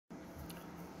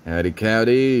Howdy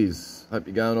cowdies, hope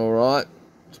you're going alright.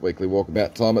 It's weekly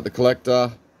walkabout time at the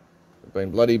collector. We've been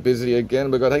bloody busy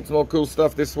again, we've got heaps more cool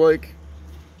stuff this week.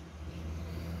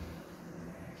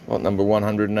 Lot number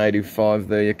 185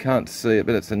 there, you can't see it,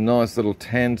 but it's a nice little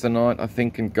tanzanite, I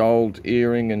think, in gold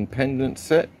earring and pendant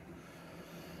set.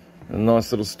 A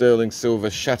nice little sterling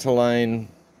silver chatelaine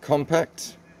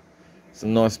compact.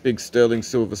 Some nice big sterling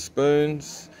silver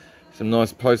spoons. Some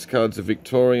nice postcards of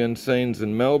Victorian scenes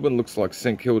in Melbourne. Looks like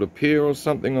St Kilda Pier or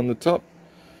something on the top.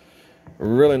 A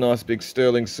really nice big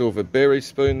sterling silver berry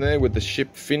spoon there with the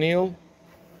ship finial.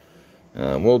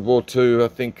 World War II, I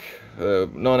think,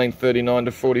 1939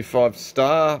 to 45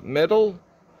 star medal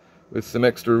with some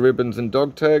extra ribbons and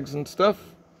dog tags and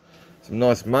stuff. Some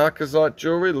nice markazite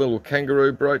jewellery, little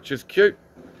kangaroo brooch is cute.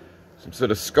 Some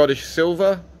sort of Scottish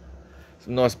silver.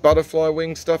 Some nice butterfly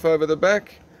wing stuff over the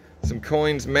back. Some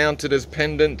coins mounted as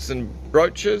pendants and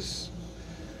brooches.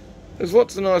 There's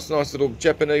lots of nice little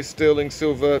Japanese sterling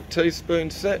silver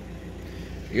teaspoon set.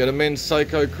 You got a men's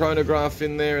Seiko chronograph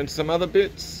in there and some other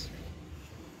bits.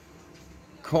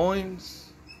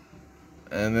 Coins.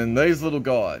 And then these little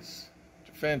guys.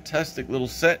 Fantastic little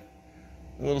set.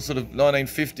 A little sort of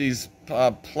 1950s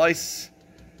place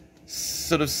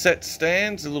sort of set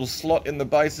stands. A little slot in the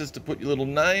bases to put your little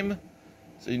name,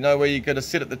 so you know where you're going to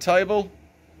sit at the table.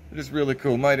 It is really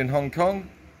cool, made in Hong Kong.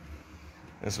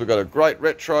 And so we've got a great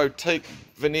retro teak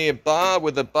veneer bar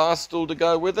with a bar stool to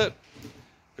go with it.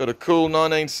 Got a cool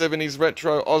 1970s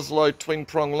retro Oslo twin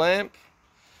prong lamp.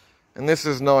 And this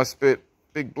is a nice bit,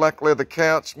 big black leather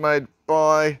couch made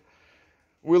by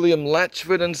William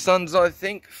Latchford and Sons, I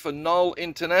think, for Knoll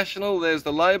International. There's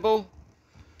the label.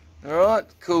 Alright,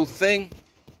 cool thing.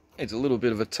 Needs a little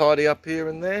bit of a tidy up here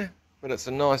and there, but it's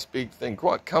a nice big thing,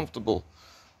 quite comfortable.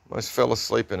 Almost fell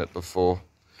asleep in it before.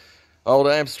 Old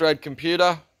Amstrad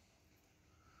computer.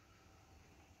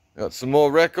 Got some more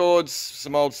records,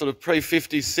 some old sort of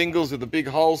pre-50s singles with the big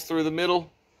holes through the middle.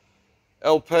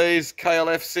 LPs,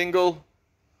 KLF single.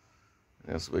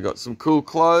 Yes, we got some cool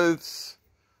clothes.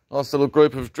 Nice little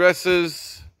group of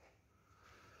dresses.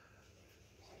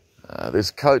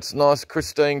 This coat's nice,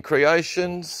 Christine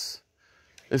Creations.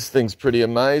 This thing's pretty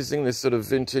amazing. This sort of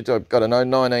vintage, I've got to know,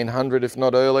 1900 if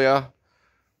not earlier.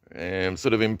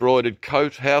 Sort of embroidered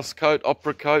coat, house coat,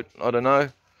 opera coat, I don't know.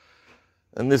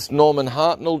 And this Norman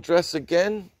Hartnell dress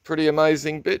again, pretty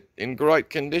amazing bit, in great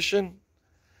condition.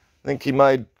 I think he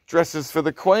made dresses for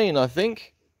the Queen, I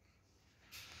think.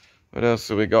 What else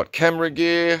have we got? Camera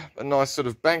gear, a nice sort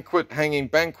of hanging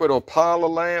banquet or parlour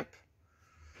lamp.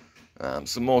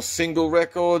 Some more single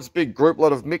records, big group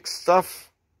lot of mixed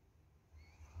stuff.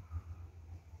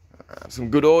 Some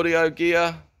good audio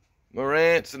gear.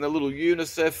 Marantz and the little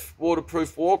UNICEF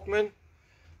waterproof Walkman.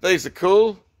 These are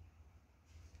cool.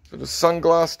 Sort of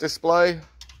sunglass display.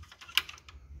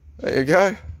 There you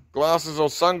go. Glasses or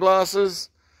sunglasses.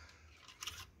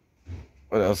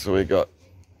 What else have we got?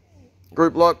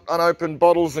 Group lot, unopened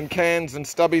bottles and cans and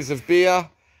stubbies of beer.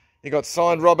 You got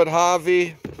signed Robert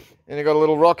Harvey. And you got a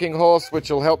little rocking horse which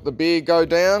will help the beer go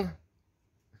down.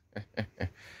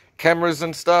 Cameras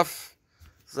and stuff.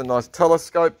 This is a nice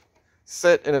telescope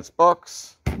set in its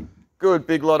box. Good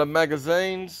big lot of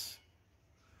magazines.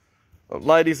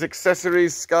 Ladies'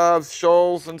 accessories, scarves,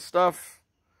 shawls and stuff.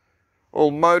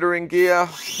 All motoring gear.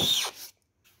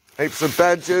 Heaps of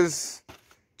badges.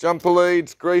 Jumper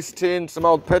leads, grease tin, some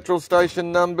old petrol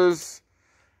station numbers.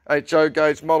 HO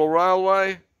gauge model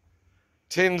railway.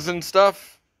 Tins and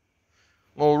stuff.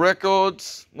 More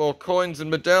records. More coins and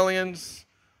medallions.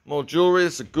 More jewellery.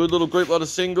 It's a good little group lot of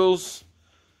singles.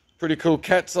 Pretty cool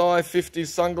cat's eye 50s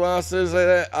sunglasses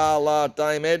there, a la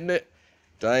Dame Edna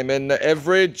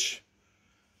Everidge.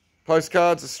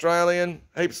 Postcards, Australian.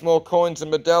 Heaps more coins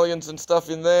and medallions and stuff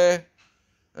in there.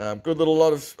 Good little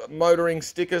lot of motoring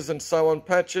stickers and so on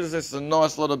patches. This is a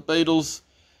nice lot of Beatles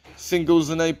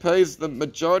singles and EPs. The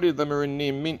majority of them are in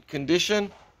near mint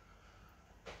condition.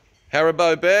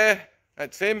 Haribo Bear,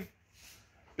 that's him.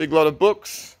 Big lot of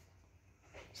books.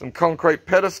 Some concrete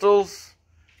pedestals.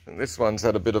 And this one's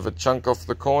had a bit of a chunk off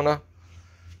the corner.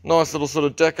 Nice little sort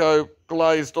of deco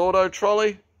glazed auto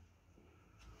trolley.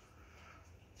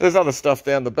 There's other stuff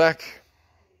down the back.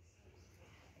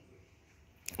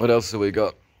 What else have we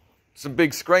got? Some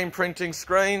big screen printing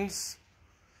screens.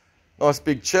 Nice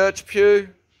big church pew.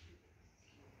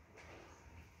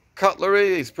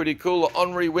 Cutlery, he's pretty cool.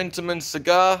 Henri Winterman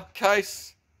cigar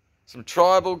case. Some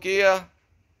tribal gear.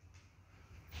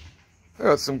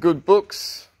 Got some good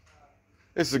books.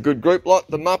 This is a good group lot.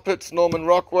 The Muppets, Norman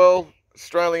Rockwell,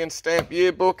 Australian Stamp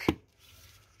Yearbook,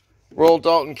 Royal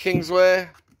Dalton Kingswear.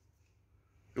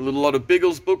 A little lot of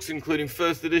Biggles books, including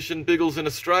first edition Biggles in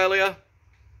Australia.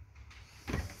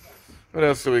 What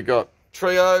else have we got?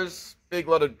 Trios, big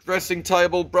lot of dressing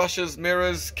table, brushes,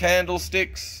 mirrors,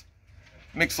 candlesticks.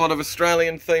 Mixed lot of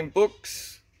Australian themed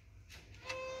books.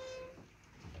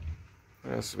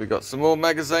 What else have we got? Some more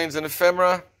magazines and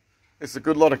ephemera. There's a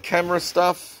good lot of camera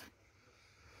stuff.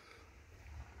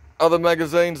 Other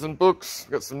magazines and books.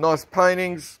 We've got some nice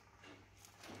paintings.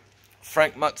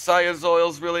 Frank Matseya's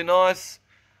oil's really nice.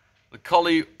 The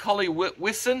Collie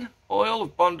Wissen oil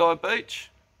of Bondi Beach.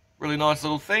 Really nice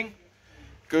little thing.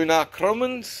 Gunnar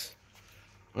Kromans.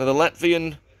 Another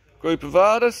Latvian group of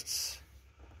artists.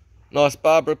 Nice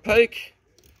Barbara Peake.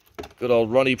 Good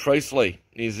old Ronnie Priestley,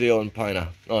 New Zealand painter.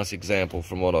 Nice example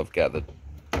from what I've gathered.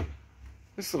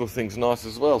 This little thing's nice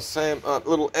as well.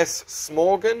 Little S.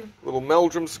 Smorgan, little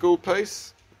Meldrum school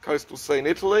piece. Coastal scene,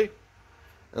 Italy.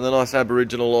 And the nice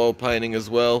Aboriginal oil painting as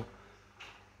well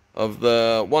of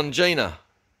the Wandjina.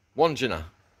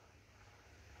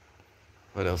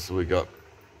 What else have we got?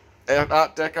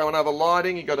 Art Deco and other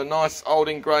lighting. You got a nice old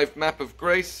engraved map of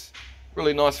Greece.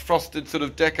 Really nice frosted sort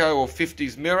of deco or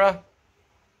 50s mirror.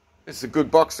 It's a good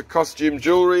box of costume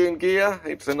jewellery and gear.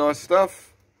 Heaps of nice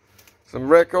stuff. Some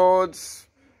records.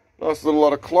 Nice little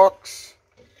lot of clocks.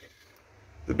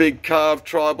 The big carved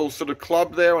tribal sort of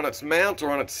club there on its mount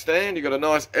or on its stand. You got a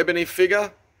nice ebony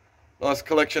figure. Nice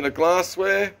collection of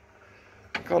glassware.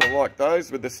 Kind of like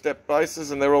those with the step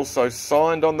bases, and they're also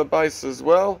signed on the base as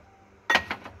well.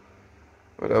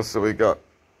 What else have we got?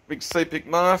 Big Sepic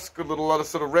mask, good little lot of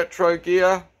sort of retro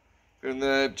gear. And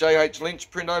the J.H. Lynch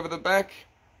print over the back.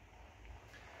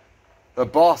 The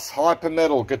Boss Hyper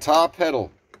Metal guitar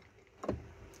pedal.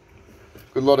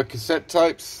 Good lot of cassette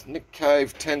tapes. Nick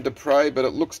Cave, Tender Prey, but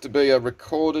it looks to be a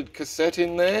recorded cassette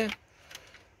in there.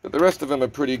 But the rest of them are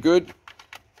pretty good.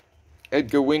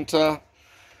 Edgar Winter.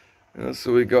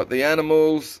 So we got The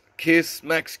Animals, Kiss,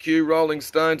 Max Q, Rolling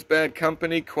Stones, Bad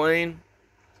Company, Queen.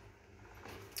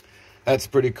 That's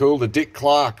pretty cool. The Dick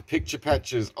Clark Picture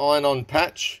Patches Iron-On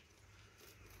Patch.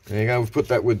 There you go. We've put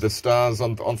that with the stars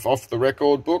off the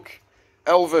record book.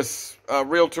 Elvis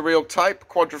reel-to-reel tape,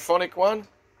 quadraphonic one.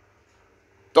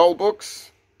 Doll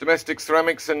books, domestic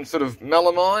ceramics and sort of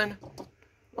melamine.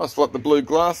 Nice like the blue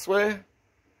glassware.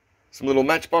 Some little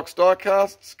matchbox die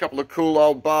casts. A couple of cool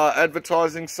old bar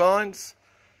advertising signs.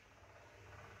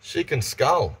 Chic and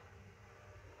Skull.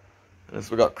 And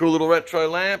so we've got cool little retro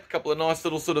lamp, a couple of nice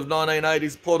little sort of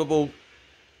 1980s portable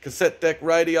cassette deck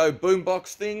radio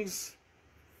boombox things.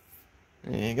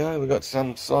 There you go, we've got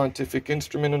some scientific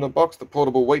instrument in a box, the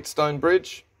portable Wheatstone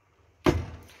bridge.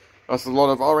 Nice a lot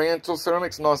of oriental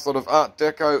ceramics, nice lot of Art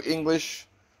Deco English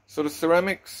sort of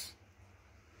ceramics.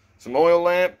 Some oil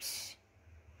lamps.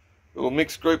 Little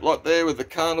mixed group lot there with the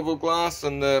carnival glass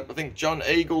and the, I think, John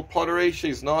Eagle pottery.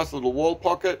 She's nice, little wall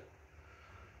pocket.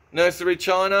 Nursery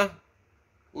china.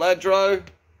 Ladro,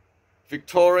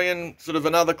 Victorian, sort of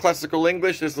another classical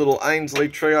English. This little Ainsley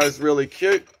trio is really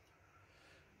cute.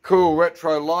 Cool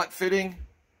retro light fitting.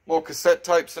 More cassette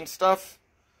tapes and stuff.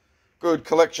 Good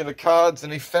collection of cards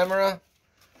and ephemera.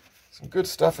 Some good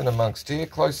stuff in amongst here.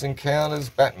 Close Encounters,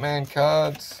 Batman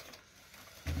cards.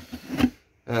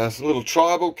 Some little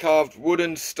tribal carved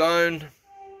wooden stone.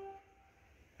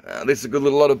 There's a good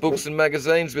little lot of books and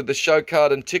magazines with the show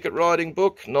card and ticket writing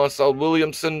book. Nice old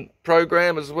Williamson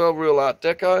program as well, real Art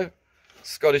Deco.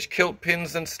 Scottish kilt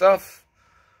pins and stuff.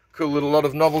 Cool little lot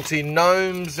of novelty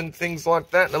gnomes and things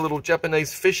like that. And a little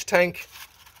Japanese fish tank.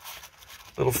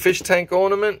 Little fish tank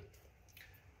ornament.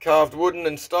 Carved wooden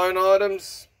and stone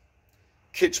items.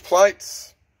 Kitsch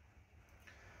plates.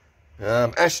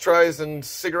 Ashtrays and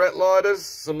cigarette lighters.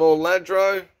 Some more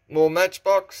Ladro. More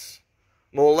Matchbox.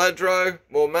 More Ladro,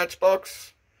 more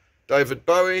Matchbox. David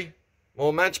Bowie,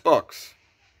 more Matchbox.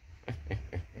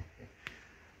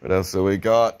 What else have we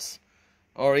got?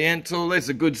 Oriental, there's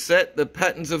a good set. The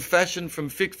Patterns of Fashion from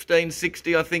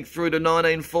 1560, I think, through to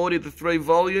 1940, the 3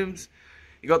 volumes.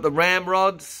 You got the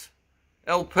Ramrods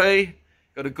LP.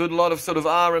 Got a good lot of sort of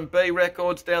R&B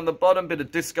records down the bottom. Bit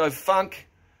of disco funk.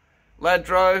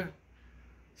 Ladro.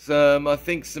 I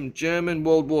think some German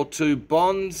World War II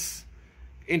bonds.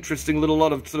 Interesting little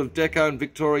lot of sort of deco and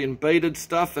Victorian beaded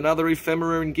stuff and other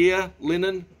ephemera and gear.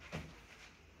 Linen.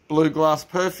 Blue glass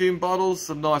perfume bottles.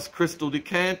 Some nice crystal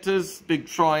decanters. Big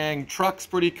Triang trucks,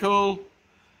 pretty cool.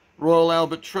 Royal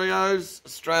Albert Trios.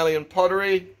 Australian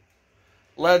pottery.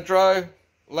 Ladro.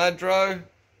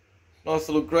 Nice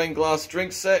little green glass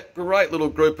drink set. Great little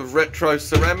group of retro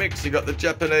ceramics. You got the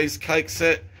Japanese cake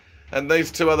set and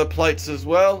these 2 other plates as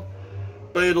well.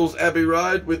 Beadle's Abbey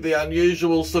Road with the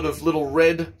unusual sort of little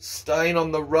red stain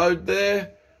on the road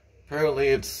there. Apparently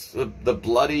it's the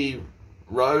Bloody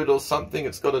Road or something.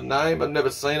 It's got a name. I've never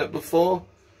seen it before.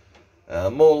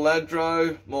 More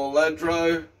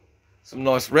Ladro. Some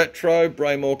nice retro.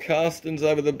 Braymore castings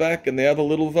over the back and the other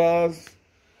little vase.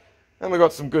 And we've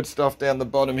got some good stuff down the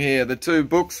bottom here. The 2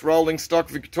 books, Rolling Stock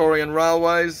Victorian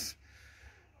Railways.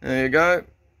 There you go.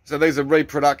 So these are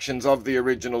reproductions of the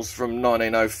originals from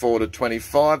 1904 to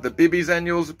 25. The Bibby's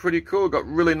annuals are pretty cool. Got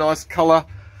really nice colour,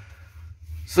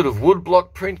 sort of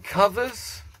woodblock print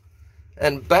covers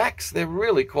and backs. They're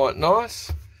really quite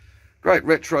nice. Great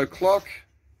retro clock.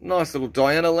 Nice little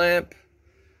Diana lamp.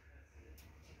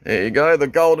 There you go. The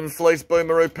Golden Fleece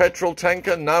Boomeroo petrol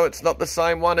tanker. No, it's not the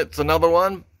same one. It's another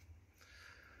one.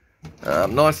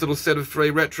 Nice little set of 3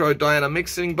 retro Diana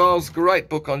mixing bowls. Great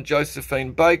book on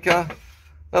Josephine Baker.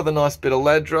 Another nice bit of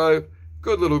Ladro.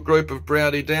 Good little group of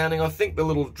Browdy Downing. I think the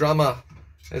little drummer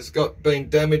has been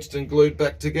damaged and glued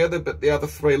back together, but the other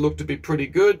 3 look to be pretty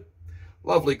good.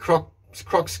 Lovely croc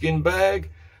skin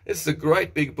bag. This is a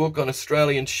great big book on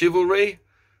Australian chivalry.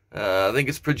 I think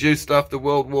it's produced after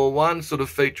World War I, sort of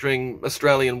featuring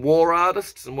Australian war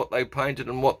artists and what they painted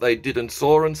and what they did and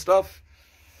saw and stuff.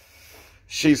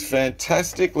 She's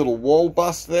fantastic. Little wall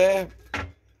bust there.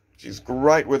 She's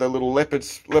great with a little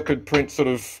leopard print sort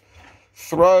of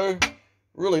throw.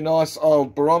 Really nice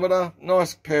old barometer.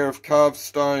 Nice pair of carved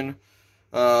stone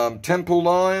temple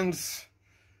lines.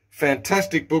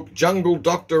 Fantastic book, Jungle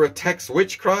Doctor Attacks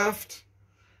Witchcraft.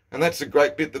 And that's a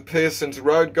great bit, the Pearson's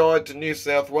Road Guide to New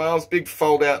South Wales. Big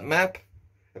fold-out map.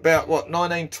 About, what,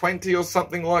 1920 or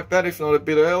something like that, if not a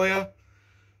bit earlier.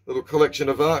 Little collection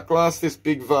of art glass. This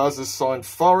big vase is signed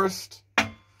Forest.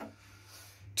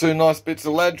 2 nice bits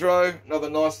of Ladro. Another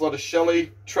nice lot of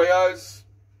Shelley trios.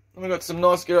 And we've got some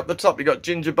nice gear up the top. You've got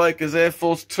Ginger Baker's Air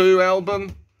Force 2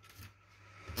 album.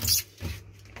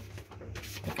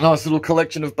 Nice little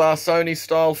collection of Barsoni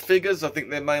style figures. I think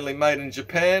they're mainly made in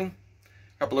Japan.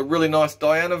 A couple of really nice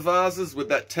Diana vases with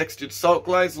that textured salt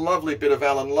glaze. Lovely bit of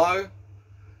Alan Lowe.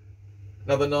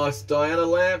 Another nice Diana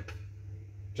lamp.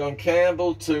 John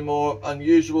Campbell. 2 more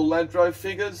unusual Ladro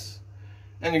figures.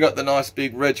 And you've got the nice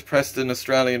big Reg Preston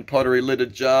Australian pottery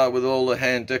lidded jar with all the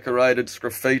hand-decorated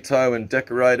sgraffito and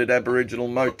decorated Aboriginal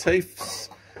motifs.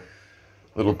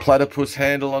 Little platypus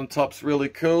handle on top's really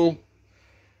cool.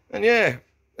 And yeah,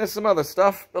 there's some other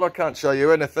stuff, but I can't show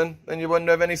you anything, then you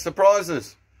wouldn't have any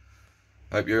surprises.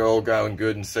 Hope you're all going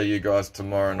good and see you guys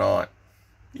tomorrow night.